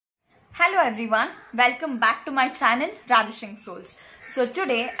Hello everyone, welcome back to my channel Ravishing Souls. So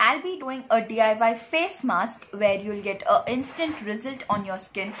today I'll be doing a DIY face mask where you'll get an instant result on your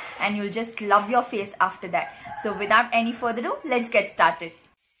skin and you'll just love your face after that. So without any further ado, let's get started.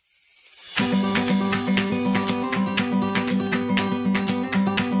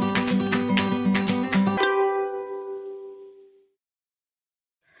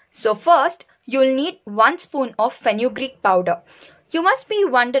 So first, you'll need 1 spoon of fenugreek powder. You must be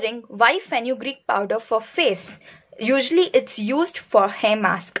wondering why fenugreek powder for face. Usually it's used for hair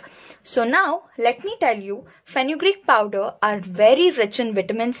mask. So now let me tell you, fenugreek powder are very rich in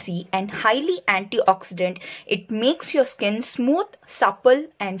vitamin C and highly antioxidant. It makes your skin smooth, supple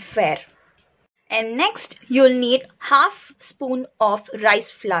and fair. And next you'll need half spoon of rice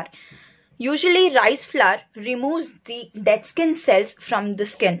flour. Usually rice flour removes the dead skin cells from the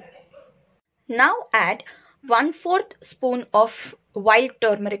skin. Now add 1/4 spoon of wild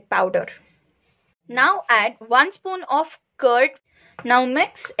turmeric powder. Now add 1 spoon of curd. Now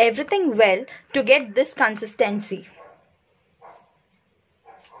mix everything well to get this consistency.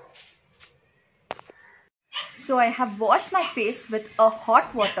 So I have washed my face with a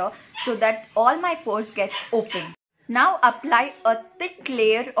hot water so that all my pores get open. Now apply a thick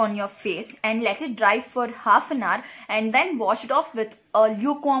layer on your face and let it dry for half an hour and then wash it off with a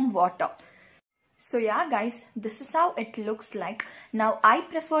lukewarm water. So yeah guys, this is how it looks like. Now I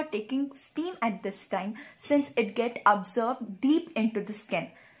prefer taking steam at this time since it gets absorbed deep into the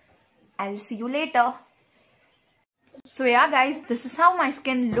skin. I'll see you later. So yeah guys, this is how my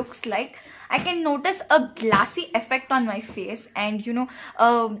skin looks like. I can notice a glassy effect on my face and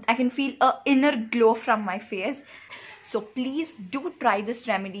I can feel an inner glow from my face. So please do try this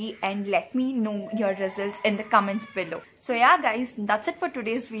remedy and let me know your results in the comments below. So yeah guys, that's it for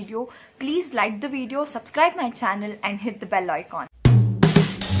today's video. Please like the video, subscribe my channel and hit the bell icon.